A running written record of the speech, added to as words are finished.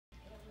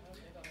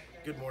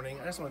Good morning.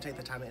 I just want to take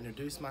the time to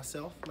introduce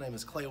myself. My name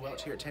is Clay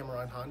Welch here at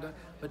Tameron Honda,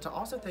 but to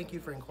also thank you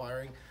for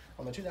inquiring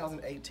on the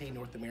 2018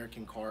 North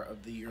American Car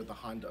of the Year, the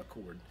Honda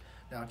Accord.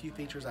 Now, a few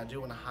features I do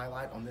want to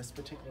highlight on this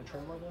particular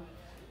trim level.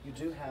 You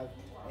do have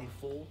a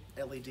full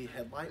LED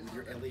headlight with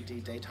your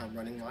LED daytime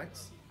running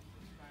lights.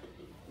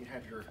 You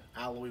have your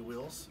alloy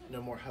wheels,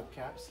 no more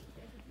hubcaps.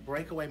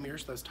 Breakaway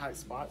mirrors, those tight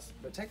spots,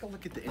 but take a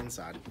look at the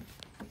inside.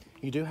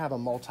 You do have a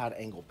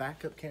multi-angle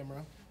backup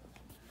camera,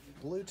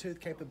 Bluetooth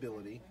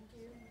capability.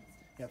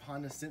 You have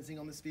Honda sensing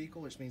on this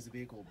vehicle, which means the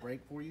vehicle will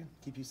brake for you,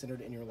 keep you centered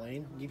in your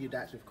lane, give you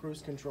adaptive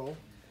cruise control.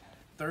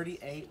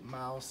 38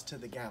 miles to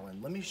the gallon.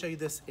 Let me show you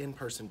this in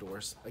person,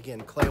 Doris.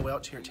 Again, Clay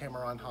Welch here at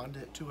Tameron Honda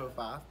at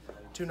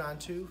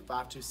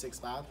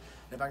 205-292-5265. And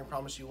if I can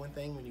promise you one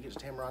thing, when you get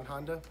to Tameron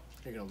Honda,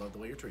 you're gonna love the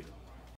way you're treated.